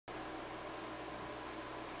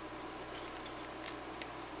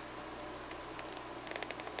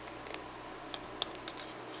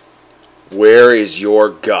Where is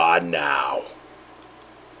your god now?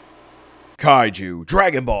 Kaiju,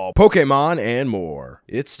 Dragon Ball, Pokemon, and more.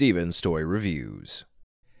 It's Steven's Toy Reviews.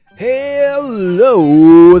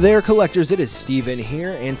 Hello there, collectors. It is Steven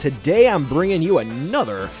here, and today I'm bringing you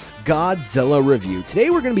another Godzilla review. Today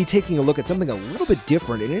we're going to be taking a look at something a little bit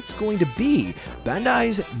different, and it's going to be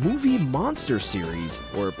Bandai's movie monster series,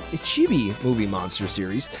 or a Chibi movie monster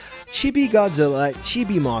series, Chibi Godzilla,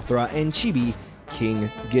 Chibi Mothra, and Chibi King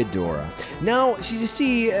Ghidorah. Now, as you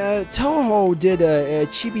see, Toho did a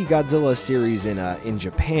Chibi Godzilla series in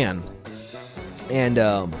Japan, and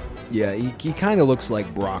yeah, he kind of looks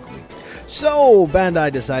like broccoli. So Bandai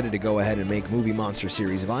decided to go ahead and make Movie Monster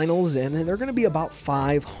Series vinyls, and they're going to be about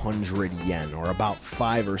 500 yen, or about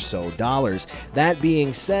 $5 or so. That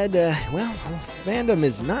being said, well, fandom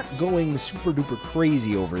is not going super duper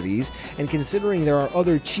crazy over these, and considering there are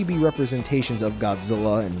other chibi representations of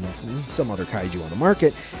Godzilla and some other kaiju on the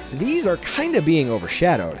market, these are kind of being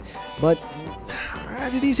overshadowed. But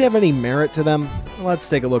do these have any merit to them? Let's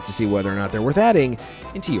take a look to see whether or not they're worth adding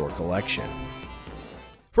into your collection.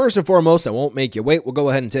 First and foremost, I won't make you wait. We'll go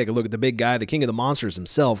ahead and take a look at the big guy, the king of the monsters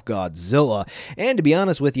himself, Godzilla. And to be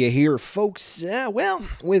honest with you here, folks, well,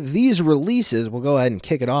 with these releases, we'll go ahead and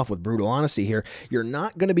kick it off with brutal honesty here. You're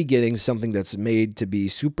not going to be getting something that's made to be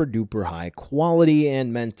super duper high quality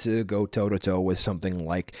and meant to go toe-to-toe with something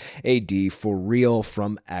like a D for real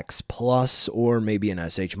from X Plus or maybe an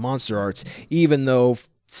SH Monster Arts, even though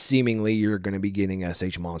seemingly you're going to be getting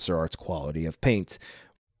SH Monster Arts quality of paint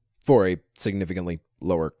for a significantly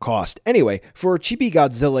lower cost. Anyway, for Chibi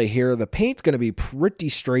Godzilla here, the paint's going to be pretty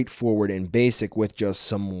straightforward and basic with just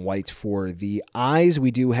some white for the eyes. We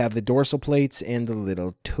do have the dorsal plates and the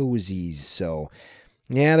little toesies, so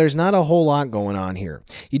yeah, there's not a whole lot going on here.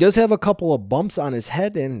 He does have a couple of bumps on his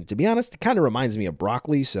head, and to be honest, it kind of reminds me of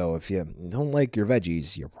broccoli, so if you don't like your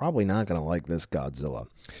veggies, you're probably not going to like this Godzilla.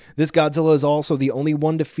 This Godzilla is also the only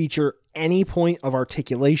one to feature any point of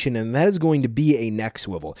articulation, and that is going to be a neck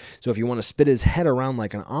swivel. So if you want to spit his head around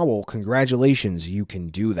like an owl, congratulations, you can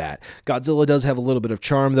do that. Godzilla does have a little bit of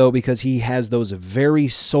charm, though, because he has those very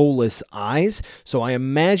soulless eyes. So I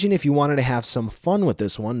imagine if you wanted to have some fun with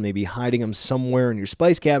this one, maybe hiding him somewhere in your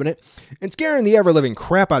spice cabinet and scaring the ever-living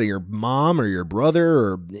crap out of your mom or your brother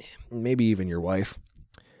or maybe even your wife.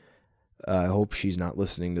 I hope she's not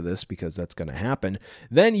listening to this because that's going to happen.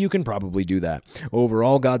 Then you can probably do that.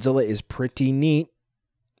 Overall, Godzilla is pretty neat.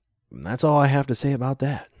 And that's all I have to say about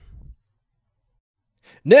that.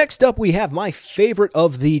 Next up, we have my favorite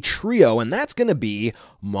of the trio, and that's going to be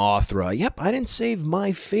Mothra. Yep, I didn't save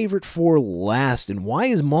my favorite for last. And why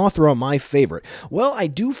is Mothra my favorite? Well, I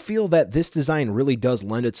do feel that this design really does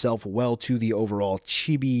lend itself well to the overall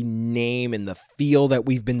Chibi name and the feel that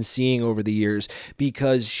we've been seeing over the years,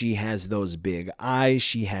 because she has those big eyes,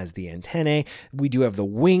 she has the antennae, we do have the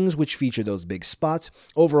wings, which feature those big spots.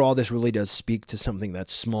 Overall, this really does speak to something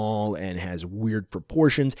that's small and has weird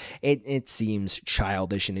proportions. It seems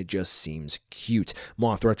childish, and it just seems cute.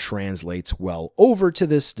 Mothra translates well over to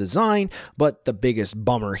this design, but the biggest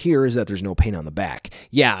bummer here is that there's no paint on the back.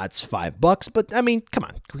 Yeah, it's $5, but I mean, come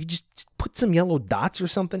on, can we just put some yellow dots or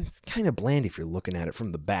something? It's kind of bland if you're looking at it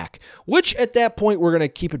from the back, which at that point we're going to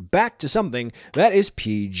keep it back to something that is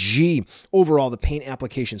PG. Overall, the paint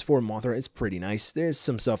applications for Mothra is pretty nice. There's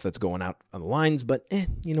some stuff that's going out on the lines, but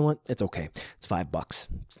you know what? It's okay. It's $5.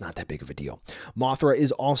 It's not that big of a deal. Mothra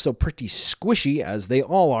is also pretty squishy, as they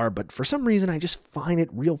all are, but for some reason I just find it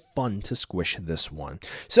real fun to squish this one.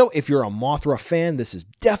 So if you're a Mothra fan, this is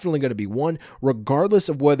definitely going to be one. Regardless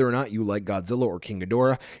of whether or not you like Godzilla or King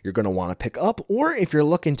Ghidorah, you're going to want to pick up, or if you're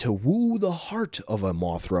looking to woo the heart of a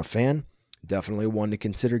Mothra fan, definitely one to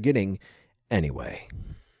consider getting anyway.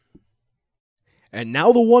 And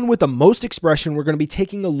now the one with the most expression, we're going to be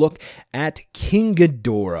taking a look at King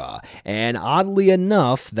Ghidorah. And oddly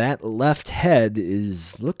enough, that left head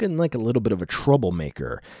is looking like a little bit of a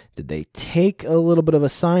troublemaker. Did they take a little bit of a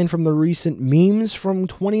sign from the recent memes from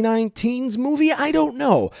 2019's movie? I don't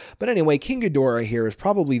know. But anyway, King Ghidorah here is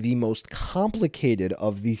probably the most complicated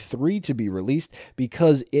of the three to be released,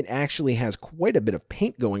 because it actually has quite a bit of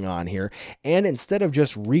paint going on here. And instead of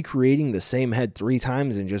just recreating the same head 3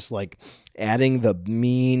 times and just like adding the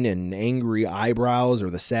mean and angry eyebrows or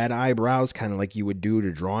the sad eyebrows, kind of like you would do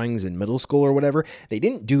to drawings in middle school or whatever, they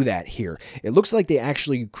didn't do that here. It looks like they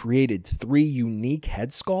actually created 3 unique head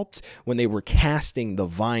sculpts when they were casting the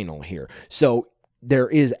vinyl here. So there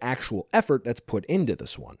is actual effort that's put into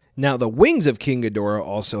this one. Now, the wings of King Ghidorah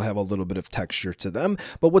also have a little bit of texture to them,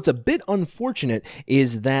 but what's a bit unfortunate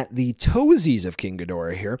is that the toesies of King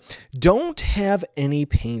Ghidorah here don't have any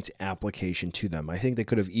paint application to them. I think they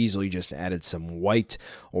could have easily just added some white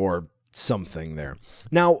or something there.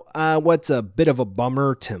 Now, what's a bit of a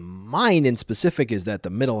bummer to mine in specific is that the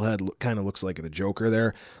middle head kind of looks like the Joker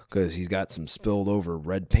there, because he's got some spilled over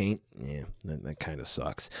red paint. Yeah, that kind of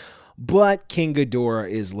sucks. But King Ghidorah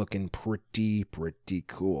is looking pretty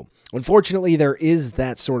cool. Unfortunately, there is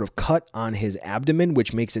that sort of cut on his abdomen,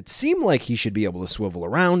 which makes it seem like he should be able to swivel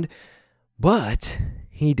around, but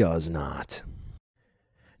he does not.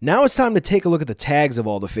 Now it's time to take a look at the tags of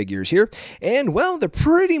all the figures here, and well, they're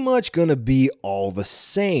pretty much going to be all the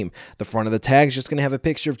same. The front of the tag is just going to have a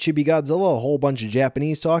picture of Chibi Godzilla, a whole bunch of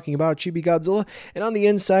Japanese talking about Chibi Godzilla, and on the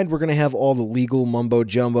inside we're going to have all the legal mumbo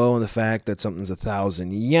jumbo and the fact that something's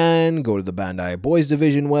 1,000 yen, go to the Bandai Boys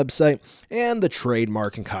Division website, and the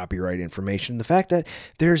trademark and copyright information, the fact that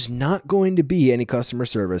there's not going to be any customer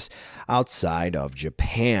service outside of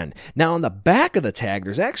Japan. Now on the back of the tag,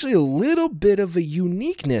 there's actually a little bit of a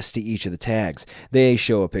uniqueness to each of the tags. They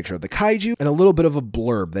show a picture of the kaiju and a little bit of a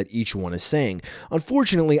blurb that each one is saying.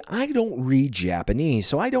 Unfortunately, I don't read Japanese,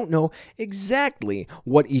 so I don't know exactly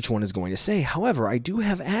what each one is going to say. However, I do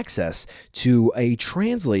have access to a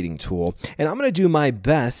translating tool, and I'm going to do my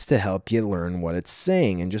best to help you learn what it's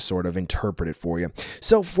saying and just sort of interpret it for you.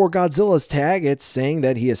 So for Godzilla's tag, it's saying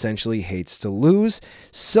that he essentially hates to lose,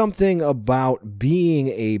 something about being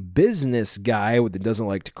a business guy that doesn't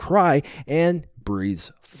like to cry, and breathes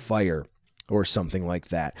fire, or something like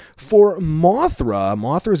that. For Mothra,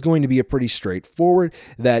 Mothra is going to be a pretty straightforward.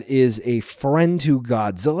 That is a friend to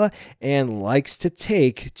Godzilla and likes to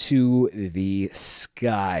take to the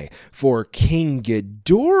sky. For King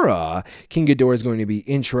Ghidorah is going to be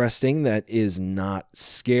interesting. That is not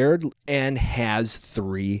scared and has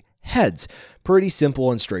 3 heads. Pretty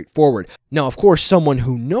simple and straightforward. Now, of course, someone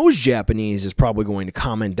who knows Japanese is probably going to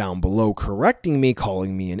comment down below correcting me,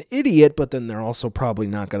 calling me an idiot, but then they're also probably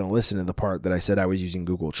not going to listen to the part that I said I was using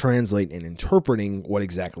Google Translate and interpreting what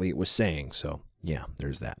exactly it was saying. So yeah,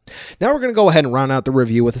 there's that. Now we're going to go ahead and round out the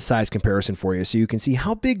review with a size comparison for you so you can see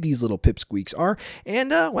how big these little pipsqueaks are.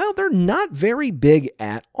 And, well, they're not very big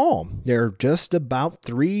at all. They're just about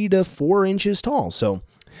 3 to 4 inches tall. So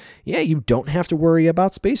yeah, you don't have to worry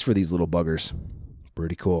about space for these little buggers.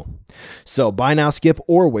 Pretty cool. So buy now, skip,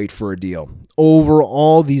 or wait for a deal.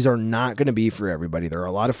 Overall, these are not going to be for everybody. There are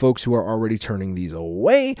a lot of folks who are already turning these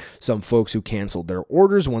away. Some folks who canceled their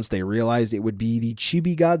orders once they realized it would be the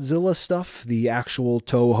Chibi Godzilla stuff, the actual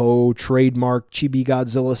Toho trademark Chibi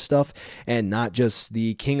Godzilla stuff, and not just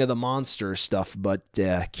the King of the Monsters stuff, but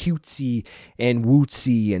cutesy and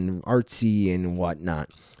wootsy and artsy and whatnot.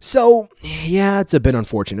 So, yeah, it's a bit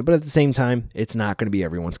unfortunate, but at the same time, it's not going to be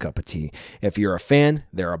everyone's cup of tea. If you're a fan,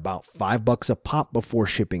 they're about $5 a pop before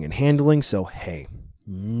shipping and handling, so hey,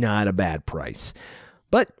 not a bad price.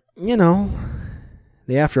 But, you know,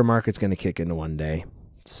 the aftermarket's going to kick in one day,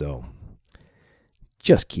 so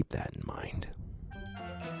just keep that in mind.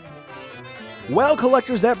 Well,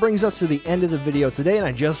 collectors, that brings us to the end of the video today, and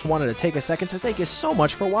I just wanted to take a second to thank you so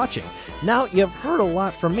much for watching. Now you've heard a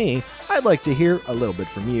lot from me, I'd like to hear a little bit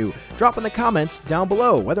from you. Drop in the comments down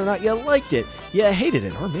below whether or not you liked it, you hated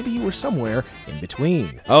it, or maybe you were somewhere in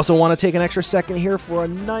between. I also want to take an extra second here for a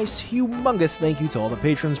nice, humongous thank you to all the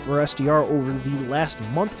patrons for SDR over the last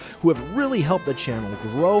month who have really helped the channel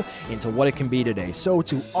grow into what it can be today. So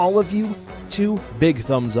to all of you, 2 big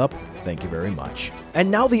thumbs up. Thank you very much. And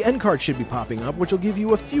now the end card should be popping up, which will give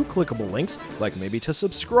you a few clickable links, like maybe to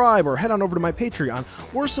subscribe or head on over to my Patreon,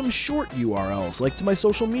 or some short URLs like to my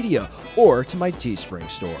social media or to my Teespring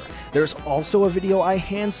store. There's also a video I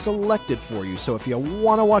hand-selected for you, so if you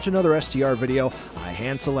want to watch another STR video, I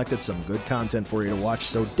hand-selected some good content for you to watch,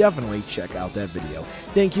 so definitely check out that video.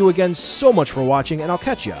 Thank you again so much for watching, and I'll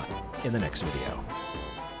catch ya in the next video.